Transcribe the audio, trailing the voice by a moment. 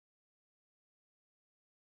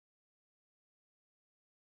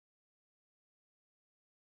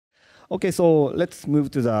Okay, so let's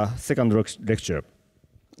move to the second lecture.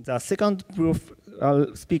 The second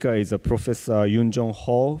speaker is Professor Jung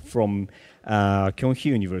Heo from Jung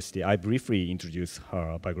Heo University. I briefly introduce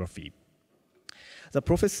her biography. The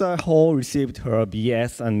Professor Heo received her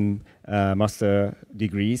BS and master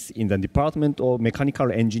degrees in the Department of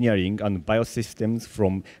Mechanical Engineering and Biosystems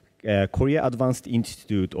from Korea Advanced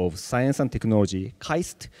Institute of Science and Technology,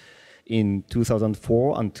 KAIST, in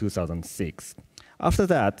 2004 and 2006. After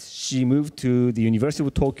that, she moved to the University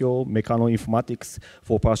of Tokyo Mechanoinformatics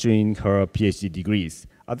for pursuing her PhD degrees.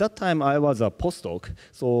 At that time, I was a postdoc,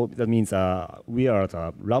 so that means we are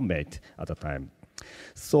the roommate at the time.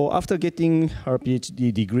 So after getting her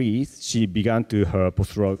PhD degrees, she began to her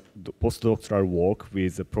postdoctoral work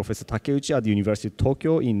with Professor Takeuchi at the University of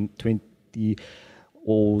Tokyo in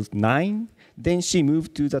 2009. Then she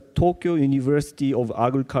moved to the Tokyo University of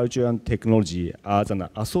Agriculture and Technology as an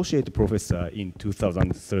associate professor in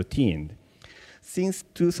 2013. Since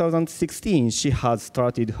 2016, she has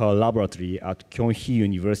started her laboratory at Jung Heo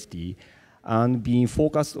University and been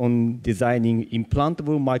focused on designing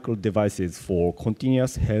implantable microdevices for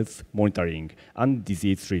continuous health monitoring and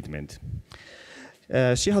disease treatment.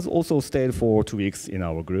 She has also stayed for 2 weeks in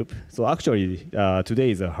our group. So actually,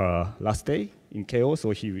 today is her last day in Keio,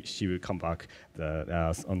 so she will come back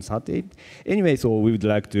on Saturday. Anyway, so we would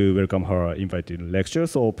like to welcome her invited lecture.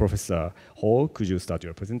 So Professor Heo, could you start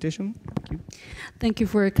your presentation? Thank you. Thank you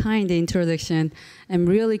for a kind introduction. I'm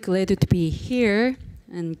really glad to be here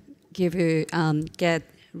and get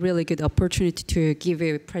really good opportunity to give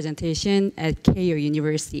a presentation at Keio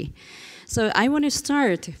University. So I want to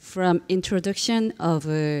start from introduction of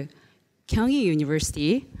Jung Heo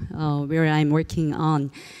University, where I'm working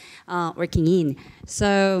in.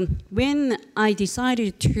 So when I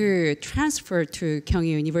decided to transfer to Jung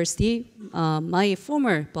Heo University, my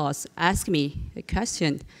former boss asked me a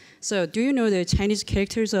question. So do you know the Chinese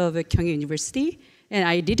characters of Jung Heo University? And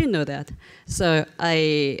I didn't know that. So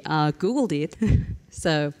I Googled it.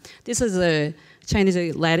 So this is the Chinese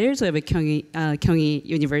letters of Jung Heo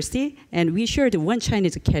University, and we shared one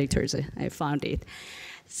Chinese characters. I found it.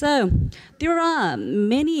 So there are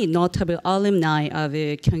many notable alumni of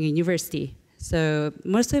Jung Heo University. So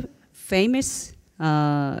most famous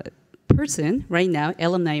person right now,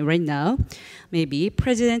 alumni right now, maybe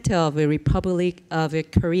President of the Republic of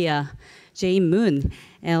Korea, Jae-moon,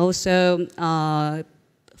 and also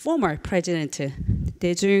former President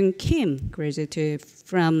Dae-jung Kim graduated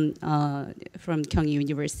from Jung Heo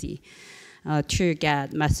University to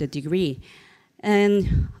get master's degree.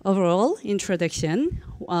 And overall introduction,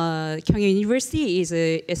 Jung Heo University is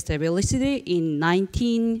established in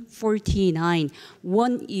 1949,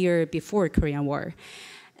 1 year before Korean War.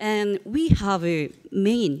 And we have three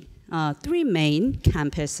main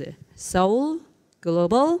campuses: Seoul,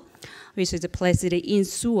 Global, which is placed in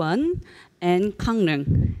Suwon, and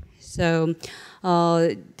Gangneung. So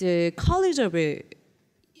the College of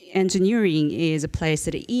Engineering is placed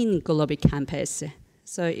in Global campus.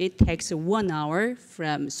 So it takes 1 hour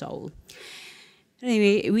from Seoul.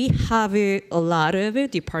 Anyway, we have a lot of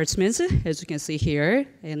departments, as you can see here,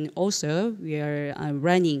 and also we are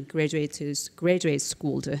running graduate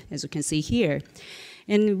schools, as you can see here.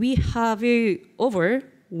 And we have over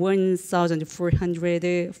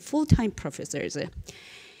 1,400 full-time professors.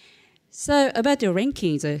 So about the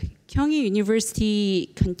rankings, Jung Heo University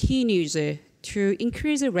continues to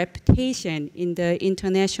increase the reputation in the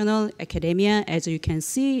international academia, as you can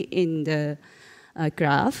see in the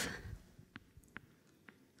graph.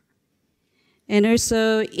 And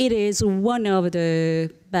also, it is one of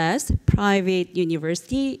the best private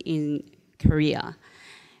university in Korea.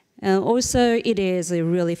 And also, it is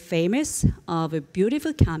really famous of a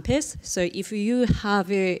beautiful campus. So if you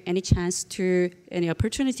have any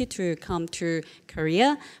opportunity to come to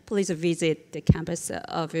Korea, please visit the campus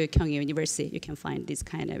of Jung Heo University. You can find these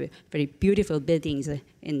kind of very beautiful buildings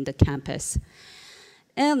in the campus.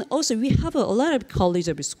 And also, we have a lot of colleges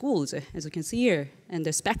of schools, as you can see here. And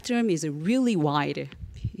the spectrum is really wide.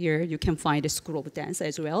 Here, you can find the School of Dance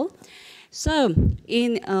as well. So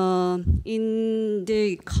in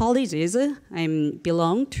the colleges, I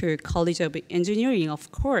belong to College of Engineering,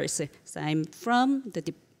 of course. So I'm from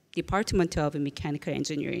the Department of Mechanical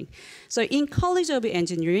Engineering. So in College of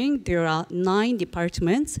Engineering, there are 9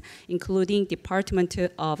 departments, including Department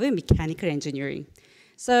of Mechanical Engineering.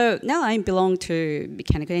 So now I belong to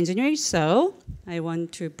Mechanical Engineering, so I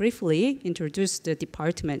want to briefly introduce the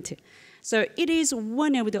department. So it is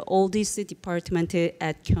one of the oldest departments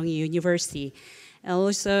at Jung Heo University. And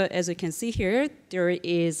also, as you can see here, there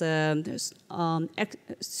is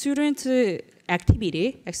student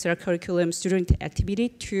activity, extracurriculum student activity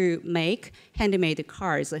to make handmade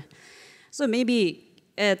cards. So maybe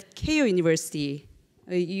at Keio University,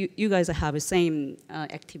 you guys have the same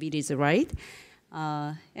activities, right?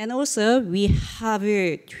 And also, we have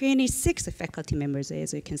 26 faculty members,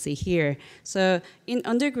 as you can see here. So in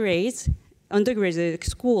undergraduate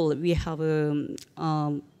school, we have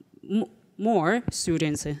more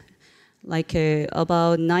students, like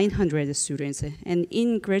about 900 students. And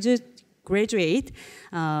in graduate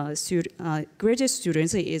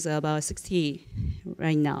students is about 60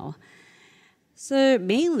 right now. So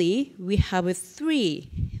mainly, we have three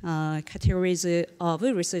categories of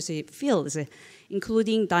research fields,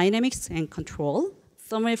 including dynamics and control,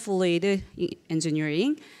 thermal fluid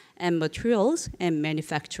engineering, and materials and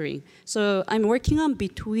manufacturing. So I'm working on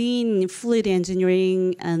between fluid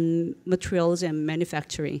engineering and materials and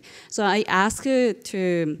manufacturing. So I asked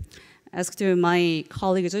my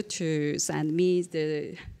colleagues to send me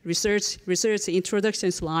the research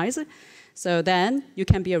introduction slides. So then you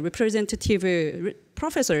can be a representative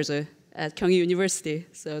professors at Kyung University.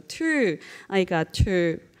 So I got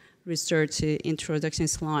two research introduction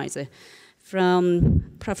slides from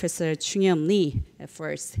Professor Jung Heo at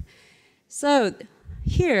first. So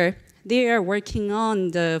here, they are working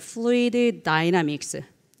on the fluid dynamics.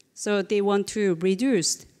 So they want to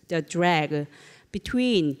reduce the drag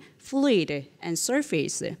between fluid and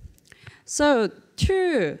surface. So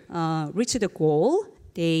to reach the goal,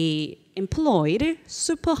 they employed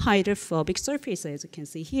superhydrophobic surfaces, as you can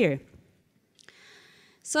see here.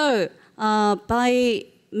 So by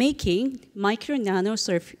making micro-nano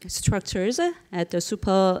structures at the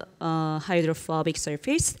superhydrophobic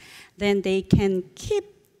surface, then they can keep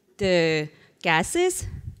the gases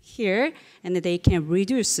here, and they can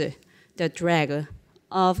reduce the drag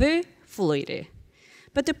of fluid.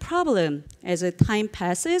 But the problem, as time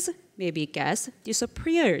passes, maybe gas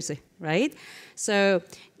disappears, right? So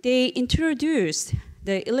they introduced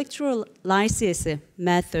the electrolysis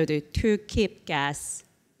method to keep gas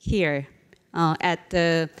here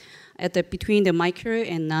between the micro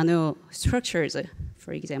and nano structures,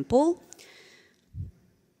 for example.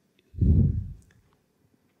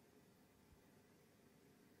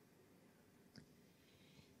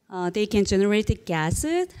 They can generate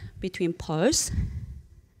gases between pulse.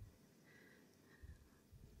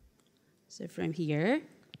 So from here.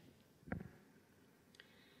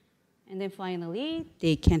 And then finally,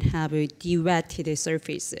 they can have a de-wetted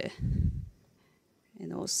surface.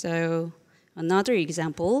 And also, another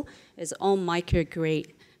example is on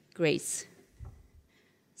microgrates.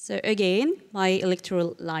 So again, by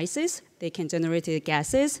electrolysis, they can generate the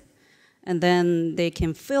gases, and then they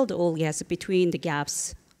can fill the all gas between the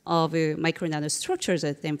gaps of micro nanostructures,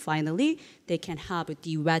 and then finally, they can have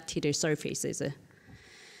de-wetted surfaces.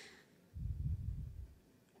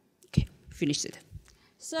 Okay, finished it.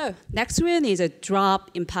 So next one is a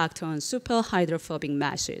drop impact on superhydrophobic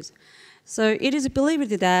meshes. So it is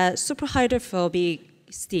believed that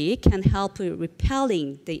superhydrophobicity can help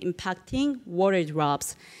repelling the impacting water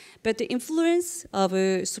drops, but the influence of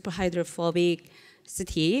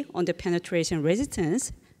superhydrophobicity on the penetration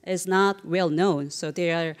resistance is not well known. So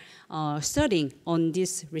they are studying on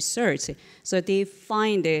this research. So they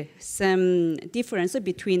find some difference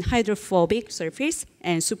between hydrophobic surface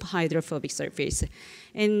and superhydrophobic surface.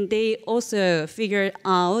 And they also figured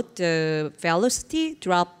out the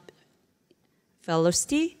drop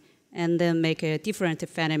velocity, and then make a different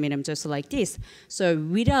phenomenon just like this. So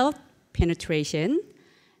without penetration,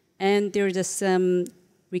 and there is some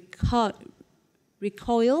recoil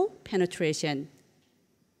penetration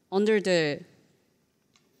under the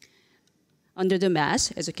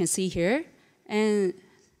mesh, as you can see here, and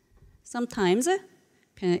sometimes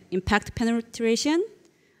impact penetration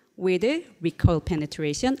with recoil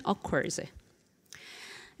penetration occurs.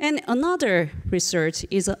 And another research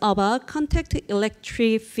is about contact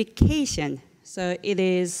electrification. So it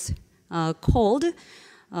is called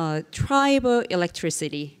tribal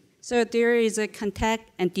electricity. So there is a contact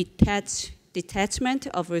and detachment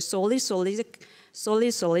of a solid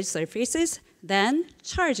surfaces, then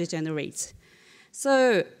charge generates.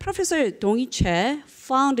 So Professor Dong-hee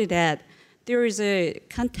found that there is a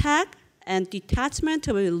contact and detachment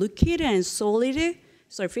of liquid and solid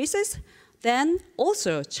surfaces, then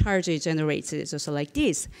also charge generates just like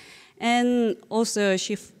this. And also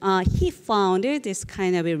he found this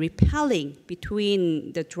kind of a repelling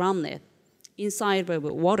between the drumlet inside of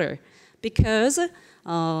water, because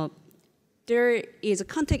there is a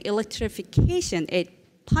contact electrification at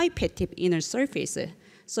pipette tip inner surface.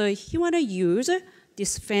 So he want to use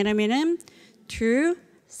this phenomenon to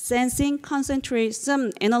sensing some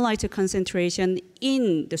analyzer concentration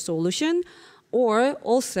in the solution, or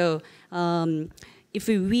also if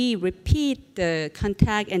we repeat the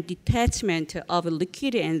contact and detachment of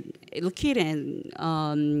liquid and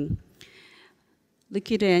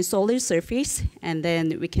solid surface, and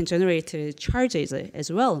then we can generate charges as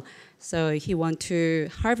well. So he wants to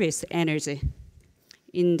harvest energy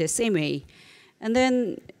in the same way. And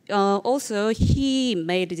then also he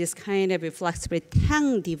made this kind of a flexible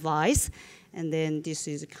tank device, and then this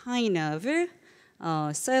is kind of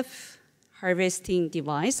self-harvesting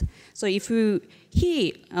device. So if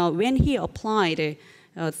when he applied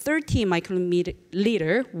 30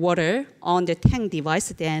 microliter water on the tank device,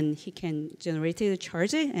 then he can generate the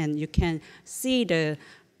charge, and you can see the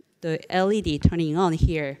LED turning on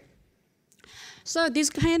here. So these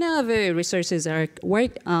kind of researches are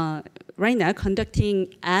right now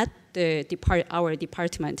conducting at our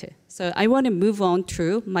department. So I want to move on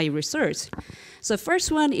to my research. So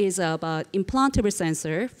first one is about implantable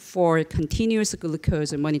sensor for continuous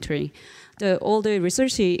glucose monitoring. All the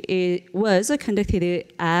research was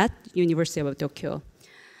conducted at University of Tokyo.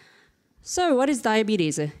 So what is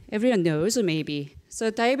diabetes? Everyone knows maybe. So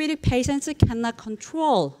diabetic patients cannot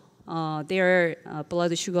control their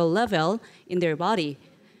blood sugar level in their body.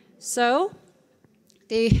 So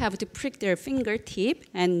they have to prick their fingertip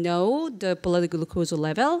and know the blood glucose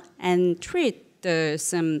level and take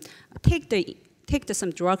some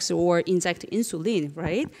drugs or inject insulin,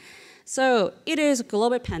 right? So it is a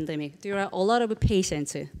global pandemic. There are a lot of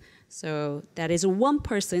patients. So that is 1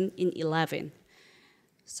 person in 11.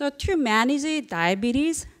 So to manage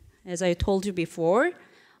diabetes, as I told you before,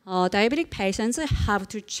 diabetic patients have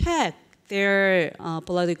to check their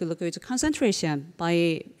blood glucose concentration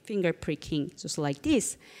by finger pricking, just like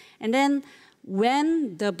this. And then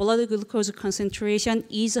when the blood glucose concentration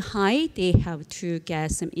is high, they have to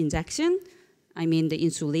get some injection, I mean the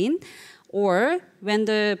insulin. Or when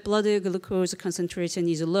the blood glucose concentration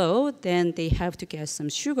is low, then they have to get some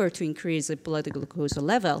sugar to increase the blood glucose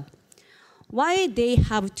level. Why they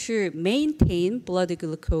have to maintain blood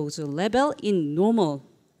glucose level in normal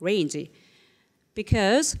range?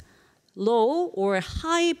 Because low or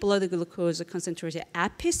high blood glucose concentration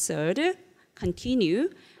episode continue,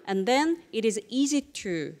 and then it is easy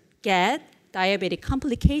to get diabetic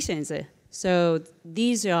complications. So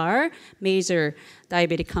these are major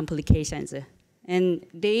diabetic complications, and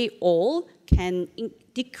they all can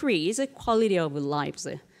decrease quality of lives.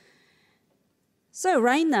 So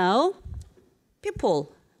right now,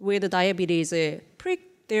 people with diabetes prick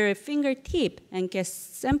their fingertip and get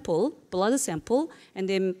blood sample, and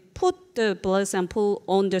then put the blood sample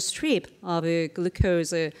on the strip of a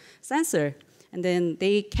glucose sensor, and then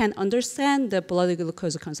they can understand the blood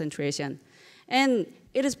glucose concentration. And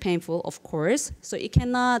it is painful, of course, so it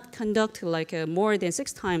cannot conduct like more than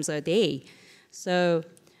 6 times a day, so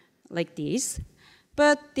like this.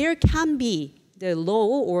 But there can be the low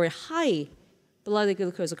or high blood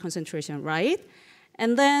glucose concentration, right?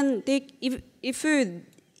 And then if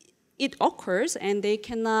it occurs and they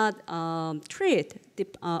cannot treat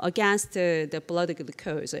against the blood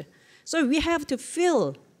glucose, so we have to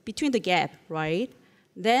fill between the gap, right?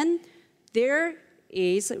 Then there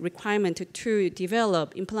is a requirement to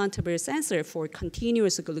develop implantable sensor for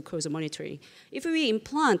continuous glucose monitoring. If we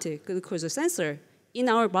implant a glucose sensor in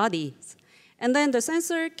our bodies, and then the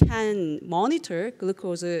sensor can monitor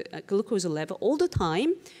glucose level all the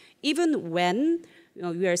time, even when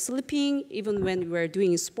we are sleeping, even when we are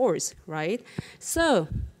doing sports, right? So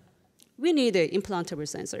we need implantable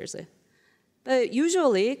sensors. But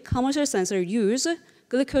usually, commercial sensors use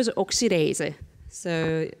glucose oxidase,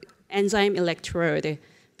 so enzyme electrode.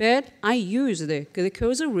 But I use the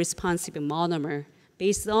glucose responsive monomer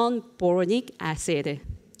based on boronic acid.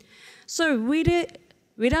 So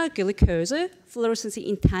without glucose, fluorescence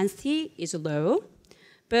intensity is low.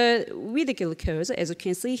 But with the glucose, as you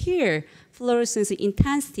can see here, fluorescence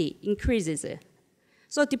intensity increases.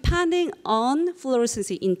 So depending on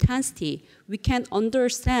fluorescence intensity, we can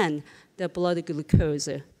understand the blood glucose.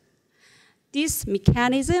 This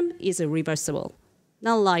mechanism is reversible,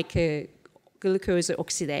 not like glucose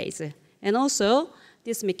oxidase. And also,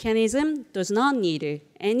 this mechanism does not need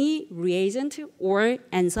any reagent or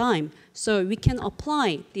enzyme. So we can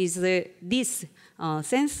apply this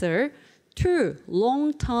sensor to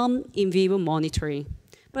long-term in vivo monitoring.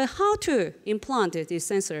 But how to implant this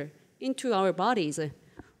sensor into our bodies?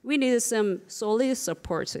 We need some solid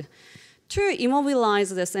support. To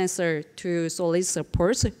immobilize the sensor to solid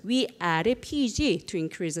support, we add a PG to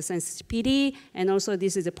increase the sensitivity, and also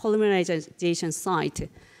this is a polymerization site.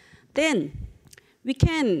 Then we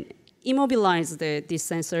can immobilize this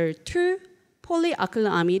sensor to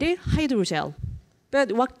polyacrylamide hydrogel.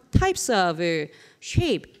 But what types of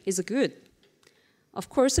shape is good? Of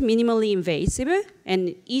course, minimally invasive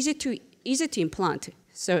and easy to implant,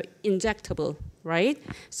 so injectable, right?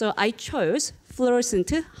 So I chose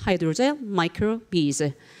fluorescent hydrogel micro beads.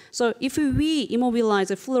 So if we immobilize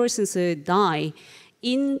a fluorescent dye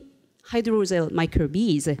in hydrogel micro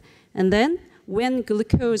beads, and then when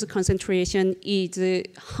glucose concentration is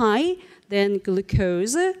high, then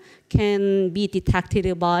glucose can be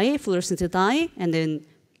detected by fluorescent dye, and then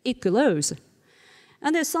it glows.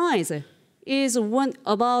 And the size is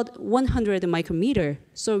about 100 micrometer.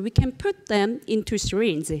 So we can put them into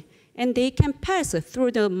syringes, and they can pass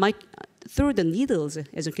through the needles,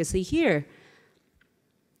 as you can see here.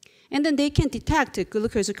 And then they can detect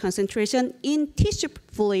glucose concentration in tissue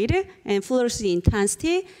fluid, and fluorescence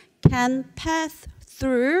intensity can pass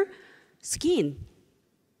through skin.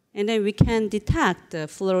 And then we can detect the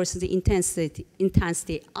fluorescence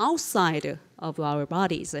intensity outside of our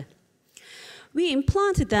bodies. We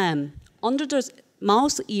implant them under the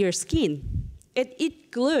mouse ear skin.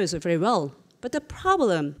 It glows very well. But the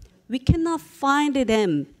problem, we cannot find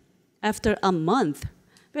them after a month.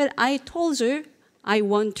 But I told you I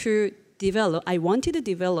wanted to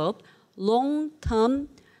develop long-term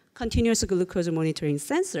continuous glucose monitoring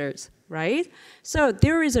sensors, right? So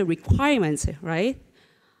there is a requirement, right?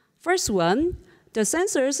 First one, the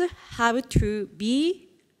sensors have to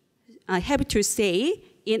stay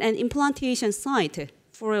in an implantation site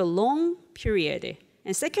for a long period.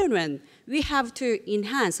 And second one, we have to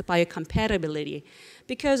enhance biocompatibility,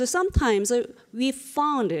 because sometimes we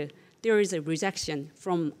found there is a rejection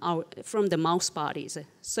from the mouse bodies.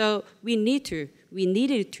 So we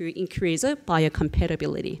needed to increase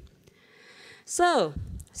biocompatibility. So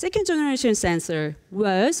second generation sensor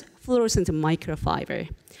was fluorescent microfiber.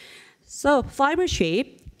 So fiber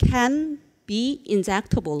shape can be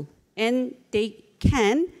injectable, and they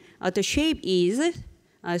can, the shape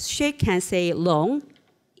can stay long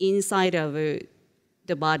inside of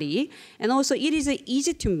the body, and also it is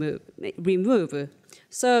easy to remove.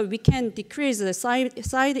 So we can decrease the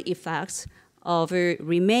side effects of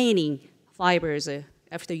remaining fibers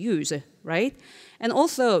after use, right? And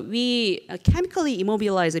also we chemically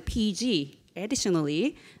immobilize PG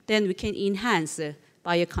additionally, then we can enhance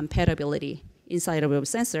biocompatibility inside of a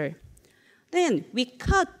sensor. Then we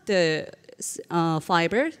cut the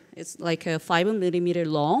fiber, it's like a 5 millimeter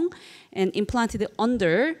long, and implanted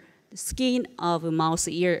under the skin of a mouse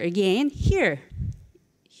ear again. Here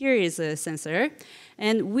is a sensor,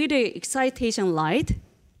 and with the excitation light,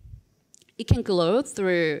 it can glow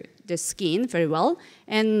through the skin very well.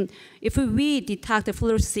 And if we detect the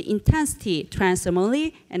fluorescence intensity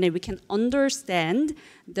transdermally, and then we can understand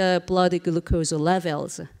the blood glucose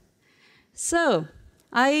levels. So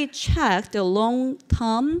I checked the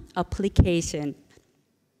long-term application.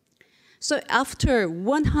 So after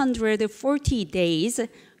 140 days,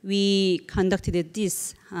 we conducted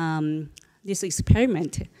this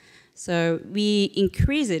experiment. So we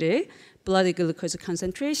increased blood glucose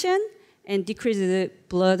concentration and decreased the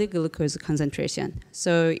blood glucose concentration.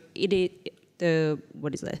 So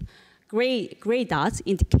gray dots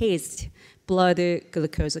indicates blood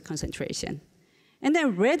glucose concentration. And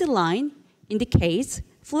then red line indicates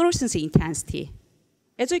fluorescence intensity.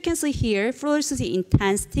 As you can see here, fluorescence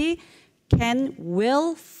intensity can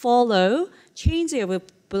well follow change of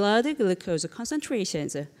blood glucose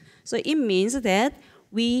concentrations. So it means that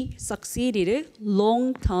we succeeded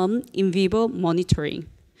long-term in vivo monitoring.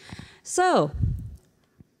 So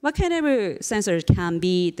what kind of sensors can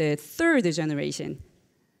be the third generation?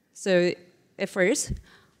 So at first,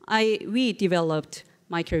 we developed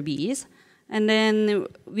microbeads, and then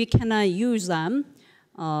we cannot use them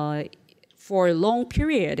for a long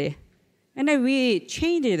period. And then we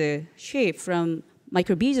changed the shape from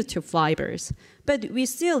microbeads to fibers. But we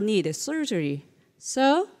still need a surgery.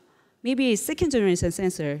 So maybe a second generation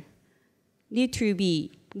sensor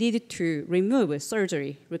needed to remove a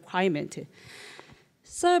surgery requirement.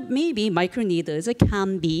 So maybe microneedles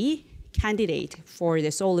can be candidate for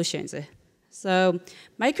the solutions. So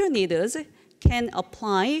microneedles can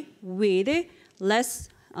apply with less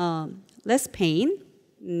pain,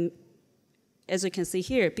 as you can see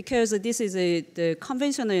here, because this is the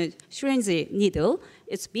conventional syringe needle.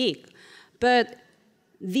 It's big, but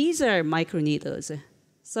these are microneedles.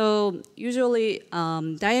 So usually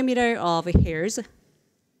diameter of hairs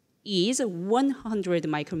is 100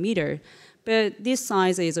 micrometer, but this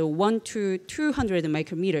size is 1 to 200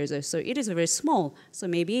 micrometers. So it is very small. So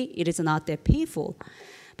maybe it is not that painful.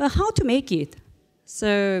 But how to make it?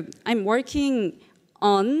 So I'm working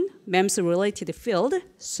on MEMS-related field,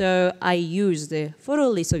 so I used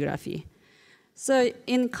photolithography. So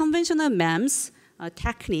in conventional MEMS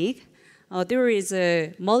technique, there is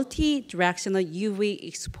a multi-directional UV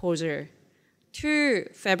exposure to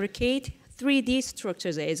fabricate 3D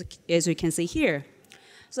structures, as you can see here.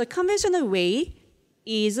 So conventional way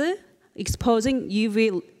is exposing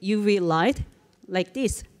UV light like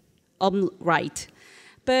this, right.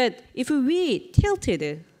 But if we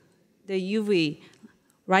tilted the UV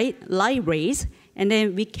light rays, and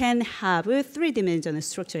then we can have a three-dimensional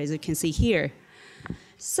structure, as you can see here.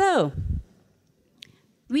 So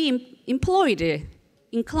we employed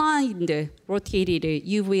inclined rotated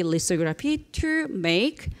UV lithography to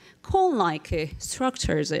make cone-like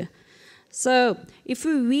structures. So if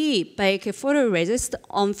we bake a photoresist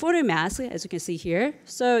on photomask, as you can see here,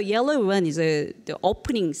 so yellow one is the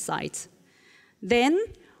opening site. Then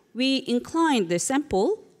we inclined the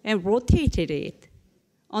sample and rotated it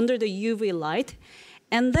under the UV light,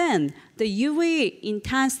 and then the UV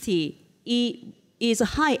intensity is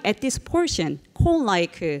high at this portion,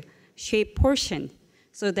 cone-like shaped portion.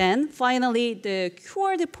 So then finally the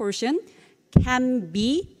cured portion can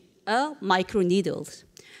be a microneedles.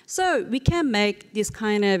 So we can make this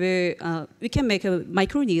kind of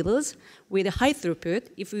microneedles with a high throughput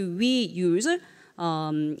if we use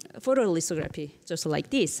photolithography, just like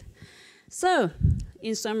this. So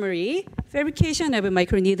in summary, fabrication of a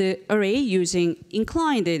microneedle array using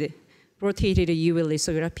inclined rotated UV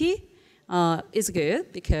lithography is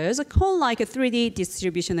good because a cone-like 3D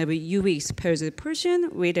distribution of a UV exposed portion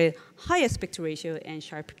with a high aspect ratio and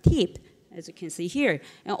sharp tip, as you can see here.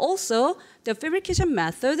 And also, the fabrication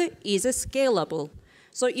method is scalable.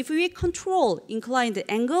 So if we control inclined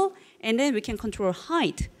angle, and then we can control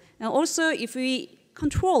height. And also, if we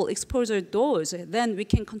control exposure dose, then we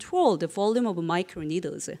can control the volume of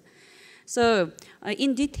microneedles. So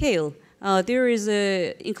in detail, there is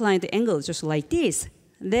an inclined angle just like this.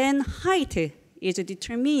 Then height is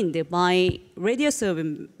determined by radius of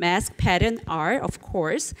mask pattern R, of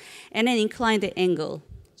course, and an inclined angle,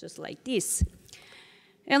 just like this.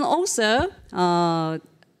 And also,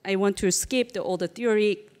 I want to skip all the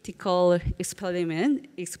theoretical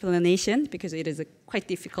explanation because it is quite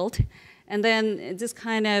difficult. And then this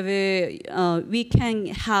kind of, we can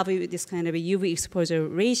have this kind of a UV exposure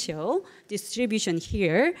ratio distribution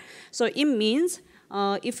here. So it means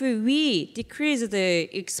if we decrease the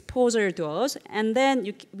exposure dose, and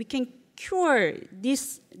then we can cure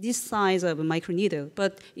this size of a microneedle.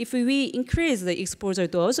 But if we increase the exposure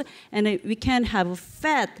dose, and we can have a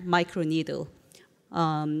fat microneedle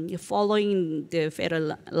following the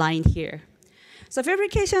fatal line here. So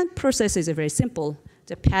fabrication process is very simple.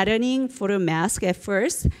 The patterning photomask at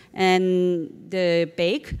first, and the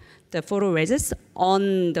bake the photoresist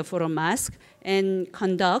on the photomask, and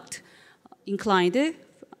conduct inclined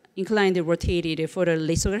rotated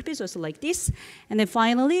photolithography, just like this. And then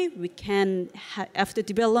finally, we can, after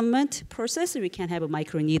development process, we can have a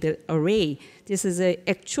microneedle array. This is an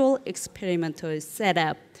actual experimental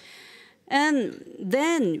setup. And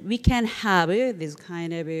then we can have this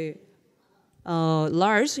kind of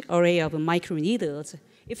large array of microneedles.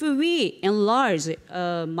 If we enlarge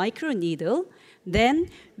a microneedle, then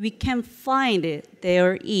we can find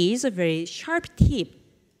there is a very sharp tip,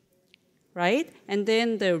 right? And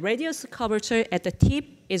then the radius curvature at the tip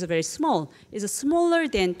is very small. It's smaller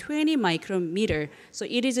than 20 micrometer. So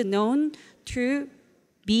it is known to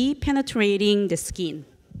be penetrating the skin.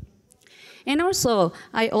 And also,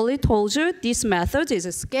 I already told you this method is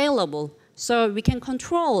scalable. So we can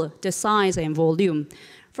control the size and volume.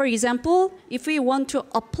 For example, if we want to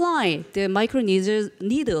apply the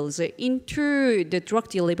microneedles into the drug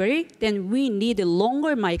delivery, then we need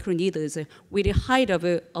longer microneedles with a height of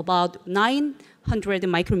about 900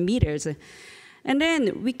 micrometers. And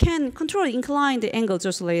then we can control inclined angle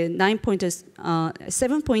just like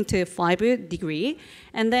 7.5 degree.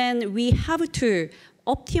 And then we have to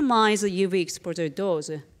optimize the UV exposure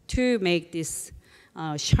dose to make this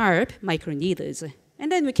sharp microneedles. And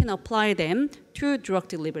then we can apply them to drug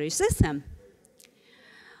delivery system.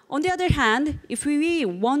 On the other hand, if we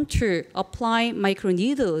want to apply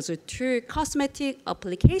microneedles to cosmetic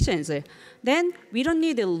applications, then we don't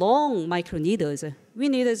need long microneedles. We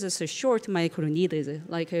need just short microneedles,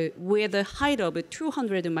 like with a height of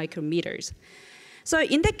 200 micrometers. So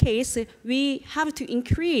in that case, we have to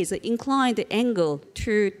increase the inclined angle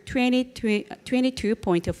to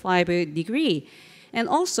 22.5 degree. And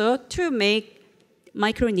also, to make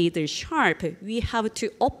microneedle sharp, we have to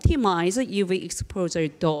optimize UV exposure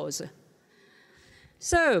dose.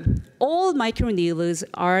 So all microneedles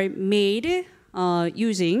are made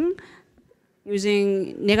using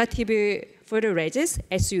using negative photoresist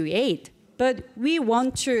SU8, but we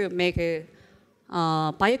want to make a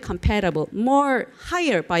biocompatible, more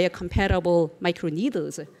higher biocompatible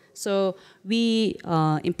microneedles. So we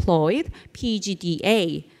employed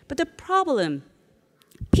PGDA. But the problem,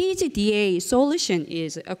 PGDA solution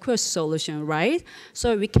is aqueous solution, right?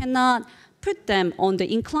 So we cannot put them on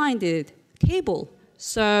the inclined table.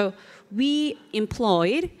 So we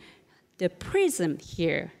employed the prism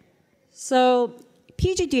here. So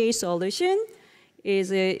PGDA solution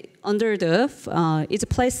is under the is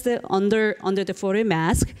placed under the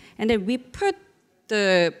photomask, and then we put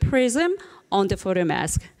the prism on the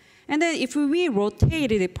photomask. And then if we rotate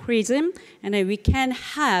the prism, and then we can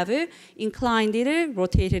have inclined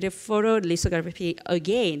rotated photolithography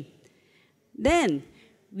again. Then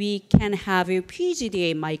we can have a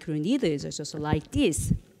PGDA microneedles just like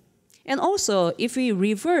this. And also, if we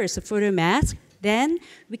reverse the photomask, then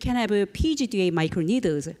we can have a PGDA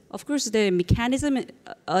microneedles. Of course, the mechanism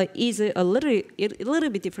is a little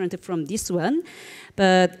bit different from this one,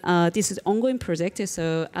 but this is an ongoing project,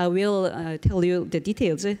 so I will tell you the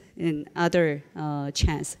details in other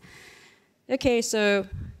chance. Okay, so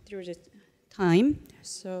there's a time.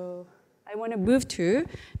 So I want to move to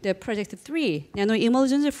the project 3,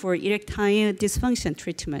 nanoemulsions for erectile dysfunction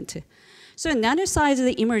treatment. So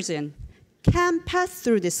nano-sized emulsion can pass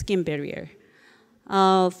through the skin barrier.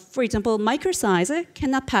 For example, micro-size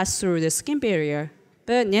cannot pass through the skin barrier,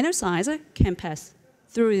 but nano-size can pass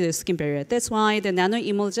through the skin barrier. That's why the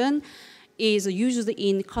nano-emulsion is used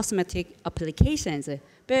in cosmetic applications.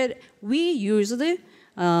 But we use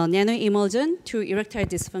nano-emulsion to erectile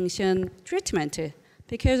dysfunction treatment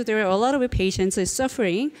because there are a lot of patients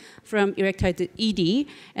suffering from erectile ED,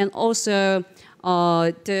 and also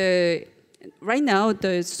right now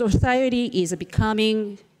the society is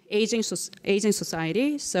becoming aging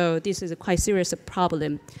society, so this is a quite serious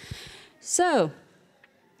problem. So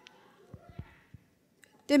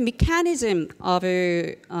the mechanism of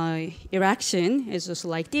erection is just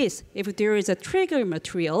like this. If there is a trigger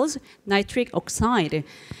materials, nitric oxide,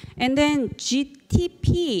 and then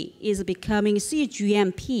GTP is becoming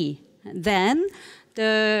cGMP, then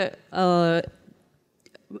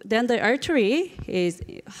the artery is,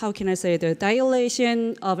 how can I say, the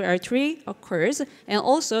dilation of artery occurs, and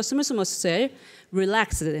also smooth muscle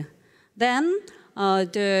relaxed. Then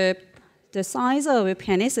the size of a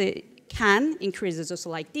penis can increase just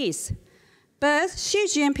like this. But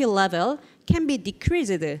cGMP level can be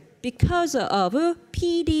decreased because of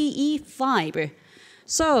PDE5.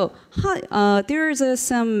 So there is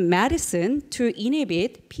some medicine to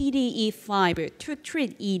inhibit PDE5 to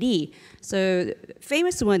treat ED. So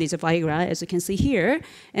famous one is Viagra, as you can see here.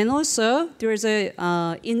 And also there is a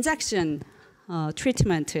injection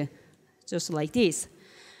treatment, just like this.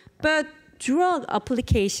 But drug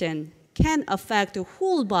application can affect the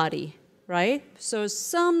whole body, right? So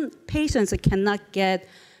some patients cannot get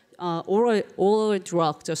oral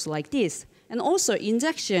drug just like this. And also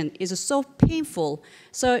injection is so painful,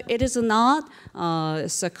 so it is not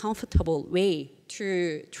so comfortable way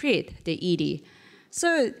to treat the ED.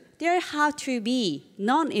 So there have to be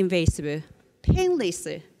non-invasive, painless,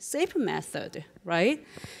 safe method, right?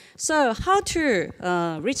 So how to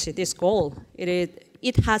reach this goal?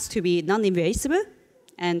 It has to be non-invasive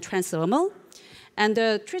and transdermal, and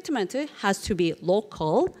the treatment has to be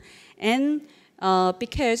local, and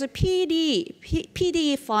because PDE5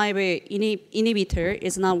 inhibitor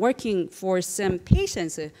is not working for some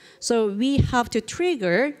patients, so we have to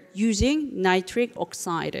trigger using nitric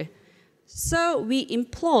oxide. So we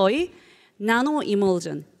employ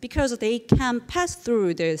nano-emulsion because they can pass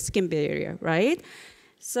through the skin barrier, right?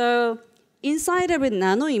 So inside of a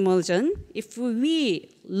nano-emulsion, if we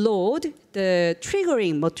load the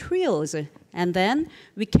triggering materials, and then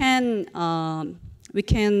we can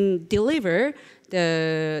deliver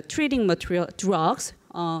the treating material drugs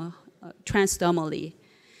transdermally.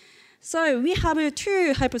 So we have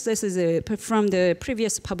two hypotheses from the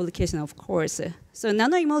previous publication, of course. So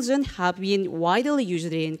nanoemulsion have been widely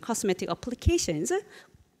used in cosmetic applications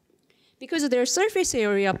because their surface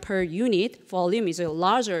area per unit volume is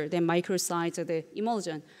larger than micro-sized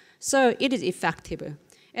emulsion. So it is effective.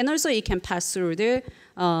 And also it can pass through the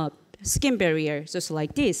skin barrier, just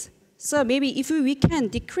like this. So maybe if we can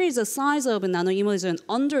decrease the size of a nanoemulsion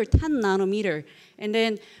under 10 nanometer, and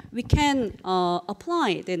then we can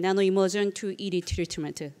apply the nanoemulsion to ED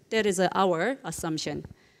treatment. That is our assumption.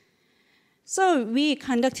 So we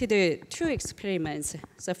conducted two experiments.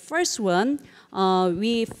 The first one,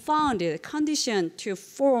 we found a condition to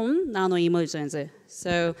form nanoemulsions.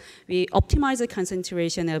 So we optimize the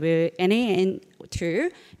concentration of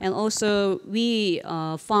NaN2, and also we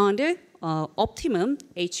found optimum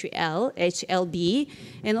HL, HLB,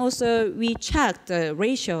 and also we checked the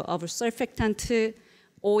ratio of surfactant,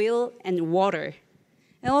 oil, and water.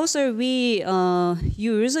 And also we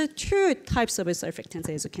use two types of surfactants,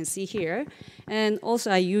 as you can see here. And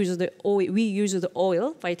also we use the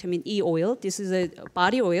oil, vitamin E oil. This is a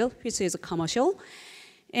body oil, which is commercial.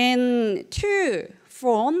 And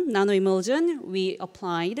from nanoemulsion, we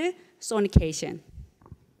applied sonication.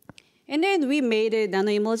 And then we made a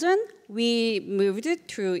nanoemulsion. We moved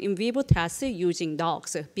to in vivo test using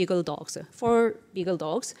dogs, beagle dogs. For beagle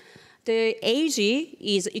dogs, the age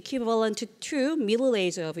is equivalent to middle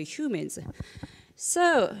age of humans.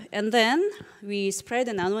 So, and then we spread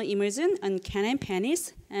the nanoemulsion on canine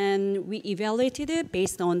penis, and we evaluated it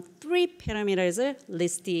based on 3 parameters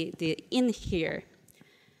listed in here.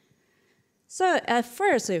 So at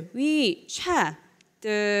first, we checked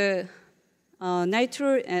the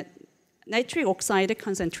nitric oxide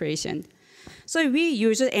concentration. So we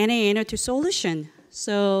used NaNO2 solution.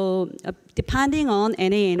 So depending on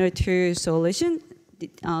NaNO2 solution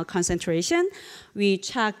concentration, we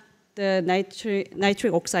check the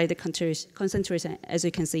nitric oxide concentration, as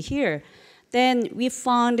you can see here. Then we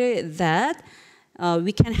found that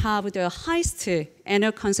we can have the highest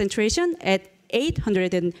NO concentration at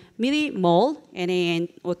 800 millimole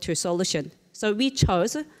NaNO2 solution. So we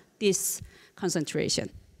chose this concentration.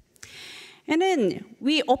 And then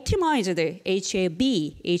we optimized the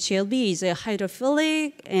HLB. HLB is a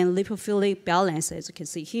hydrophilic and lipophilic balance, as you can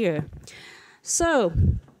see here. So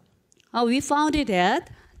we found that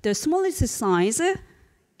the smallest size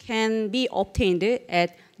can be obtained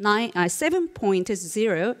at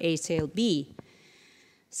 7.0 HLB.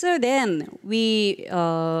 So then we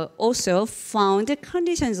also found the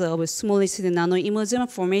conditions of smallest nanoemulsion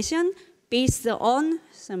formation based on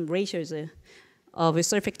some ratios of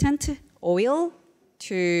surfactant, oil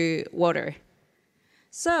to water.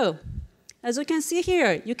 So as you can see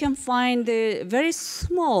here, you can find the very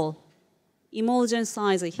small emulsion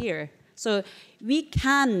size here. So we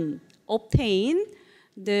can obtain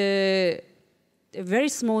the very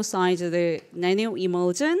small size of the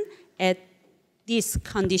nanoemulsion at this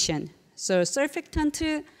condition. So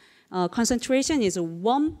surfactant concentration is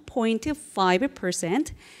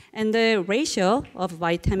 1.5%, and the ratio of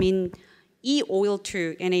vitamin E oil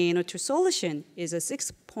to NaNO2 solution is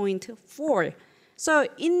 6.4. So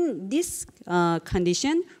in this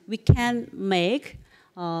condition, we can make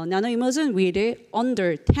nanoemulsion with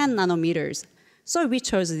under 10 nanometers. So we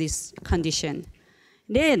chose this condition.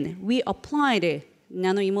 Then we applied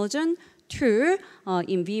nanoemulsion to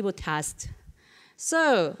in vivo test.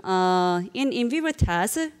 So in vivo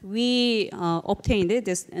test, we obtained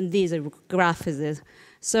these graphs.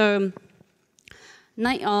 So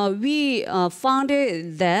we found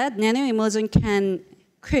that nanoemulsion can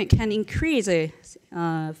increase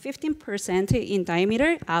 15% in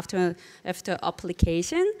diameter after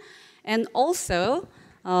application, and also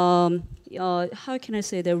how can I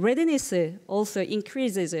say, the readiness also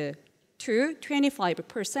increases to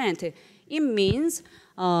 25%. It means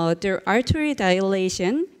the artery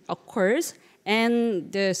dilation occurs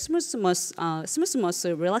and the smooth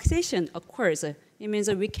muscle relaxation occurs. It means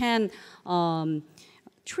that we can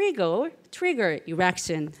trigger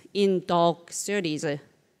erection in dog studies.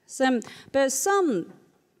 But some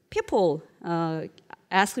people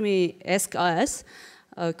ask us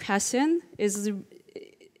a question: is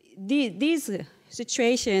this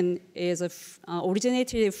situation is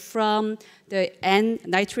originated from the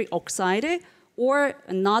nitric oxide or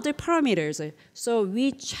another parameters? So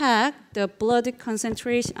we check the blood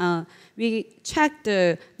concentration. We check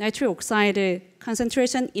the nitric oxide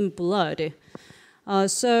concentration in blood.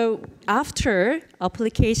 So after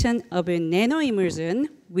application of a nanoemulsion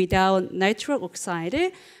without nitric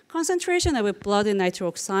oxide, concentration of blood nitric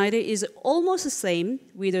oxide is almost the same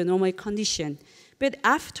with a normal condition. But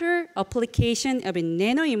after application of a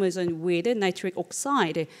nanoemulsion with nitric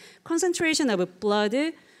oxide, concentration of blood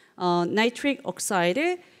nitric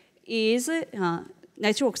oxide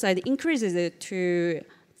increases to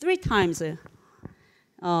 3 times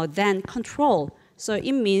than control. So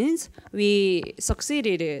it means we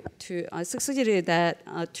succeeded to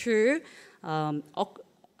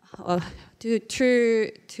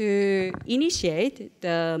initiate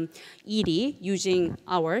the ED using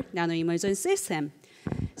our nanoemulsion system.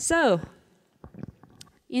 So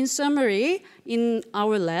in summary, in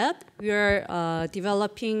our lab, we are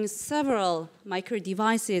developing several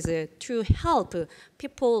microdevices to help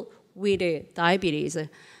people with diabetes.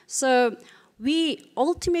 So we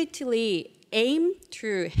ultimately aim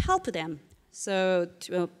to help them. So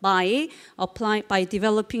by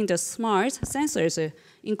developing the smart sensors,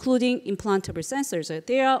 including implantable sensors,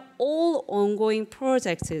 they are all ongoing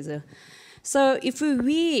projects. So if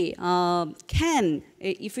we can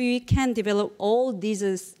develop all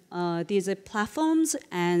these platforms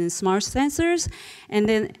and smart sensors, and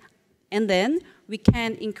then we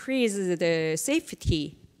can increase the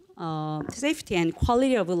safety and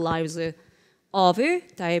quality of lives of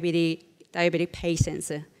diabetic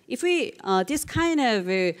patients. If this kind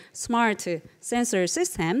of smart sensor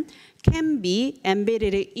system can be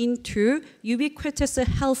embedded into ubiquitous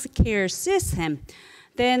healthcare system,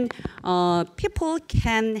 then people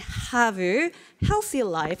can have a healthy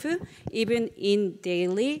life even in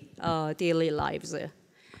daily lives.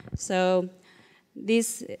 So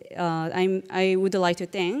this I would like to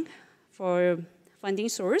thank for funding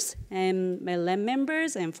source and my lab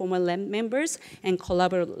members and former lab members and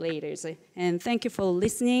collaborators. And thank you for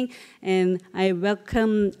listening, and I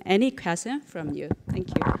welcome any question from you. Thank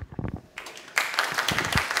you.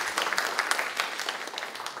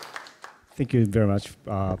 Thank you very much,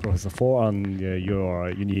 Professor Fo, on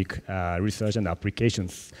your unique research and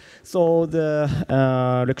applications. So the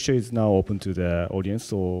lecture is now open to the audience.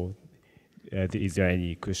 So is there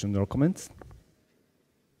any questions or comments?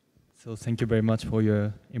 So thank you very much for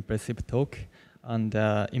your impressive talk. And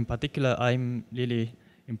in particular, I'm really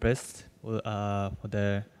impressed for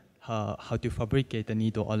the how to fabricate the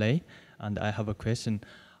needle array. And I have a question.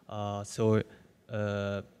 So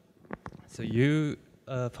you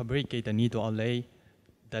fabricate the needle array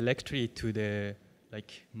directly to the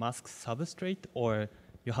mask substrate, or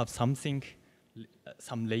you have some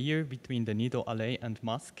layer between the needle array and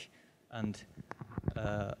mask, and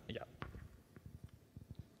yeah.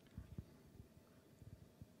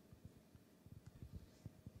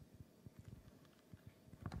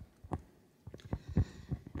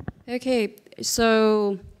 Okay,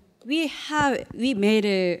 so we made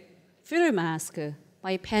a filter mask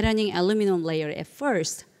by patterning aluminum layer at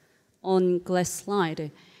first on glass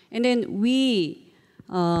slide, and then we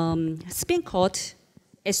spin coat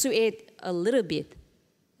SU8 a little bit,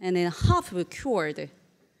 and then half cured.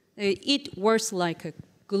 It works like a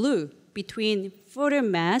glue between filter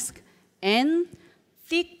mask and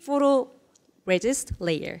thick photoresist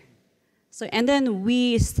layer. So, and then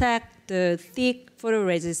we stack the thick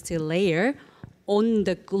photoresist layer on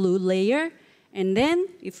the glue layer, and then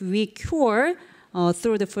if we cure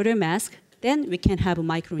through the filter mask, then we can have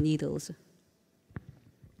micro needles.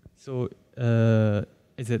 So,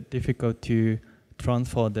 is it difficult to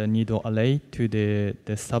transfer the needle array to the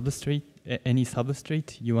substrate, any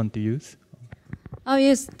substrate you want to use? Oh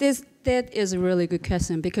yes, that is a really good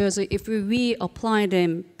question, because if we apply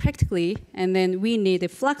them practically, and then we need a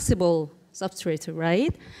flexible substrate,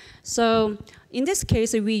 right? So in this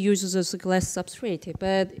case, we use this glass substrate,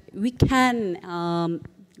 but we can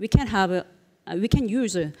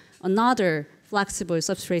use another flexible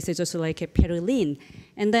substrate, just like a perylene,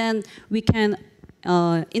 and then we can,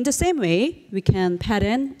 in the same way, we can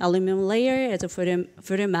pattern aluminum layer as a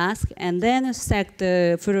filter mask, and then stack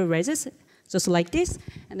the photoresist just like this,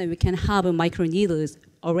 and then we can have a micro needles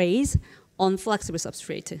arrays on flexible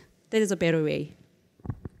substrate. That is a better way.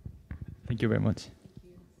 Thank you very much.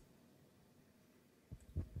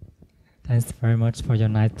 Thanks very much for your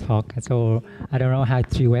nice talk. So I don't know, I have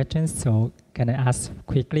 3 questions, so can I ask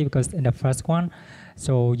quickly? Because in the first one,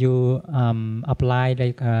 so you apply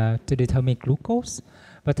to determine glucose,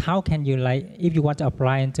 but how can you if you want to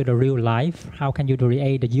apply into the real life, how can you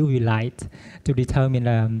create the UV light to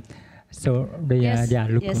determine glucose?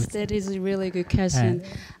 Yes, that is a really good question.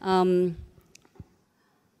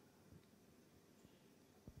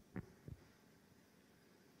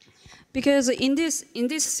 Because in this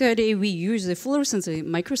study, we use the fluorescence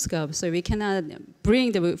microscope, so we cannot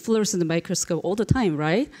bring the fluorescence microscope all the time,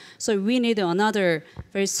 right? So we need another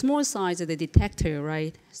very small size of the detector,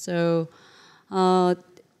 right? So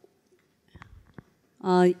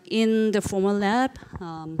in the former lab,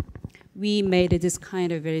 we made this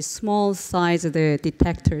kind of very small size of the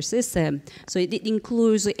detector system. So it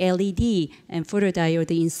includes LED and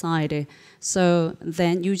photodiode inside. So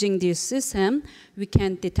then using this system, we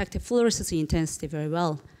can detect the fluorescence intensity very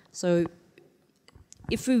well. So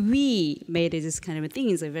if we made this kind of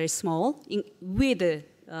things very small with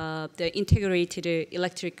the integrated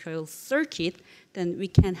electrical circuit, then we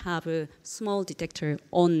can have a small detector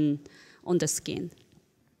on the skin.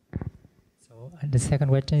 The second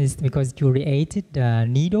question is, because you created the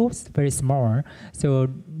needles very small, so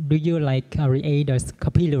do you create a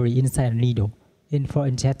capillary inside a needle for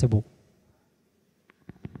injectable?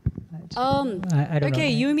 I don't know. Okay,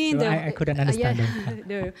 you mean so the... I couldn't understand yeah,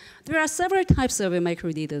 no. There are several types of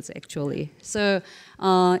microneedles, actually. So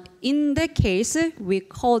in that case, we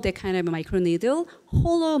call that kind of microneedle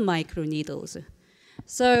hollow microneedles.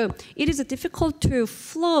 So it is difficult to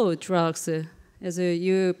flow drugs, as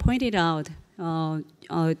you pointed out,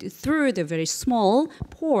 through the very small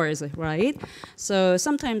pores, right? So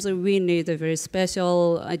sometimes we need a very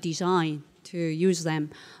special design to use them.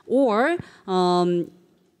 Or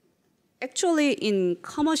actually in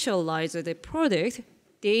commercialized product,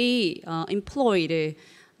 they employed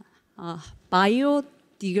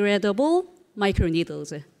biodegradable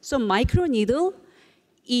microneedles. So microneedle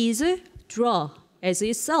is a drug as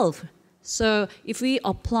itself. So if we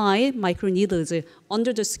apply microneedles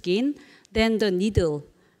under the skin, then the needle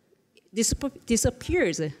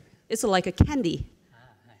disappears. It's like a candy.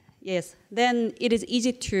 Yes, then it is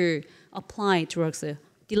easy to apply drugs,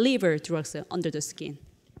 deliver drugs under the skin.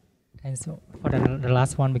 And so for the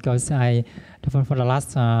last one, because for the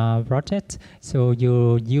last project, so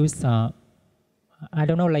you use, I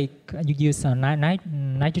don't know, like you use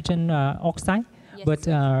nitrogen oxide, yes. But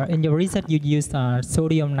in your research you use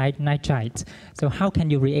sodium nitrite. So how can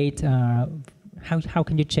you create, how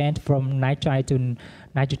can you change from nitrite to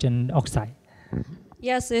nitrogen oxide?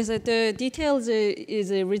 Yes, the details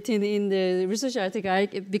is written in the research article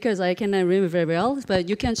because I cannot remember very well, but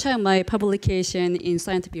you can check my publication in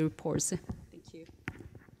scientific reports. Thank you.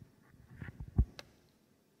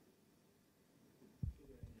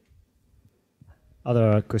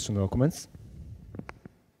 Other questions or comments?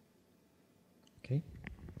 Okay.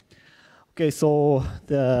 Okay, so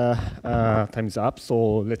the time is up,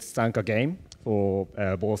 so let's thank again for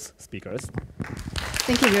both speakers.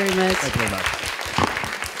 Thank you very much. Thank you very much.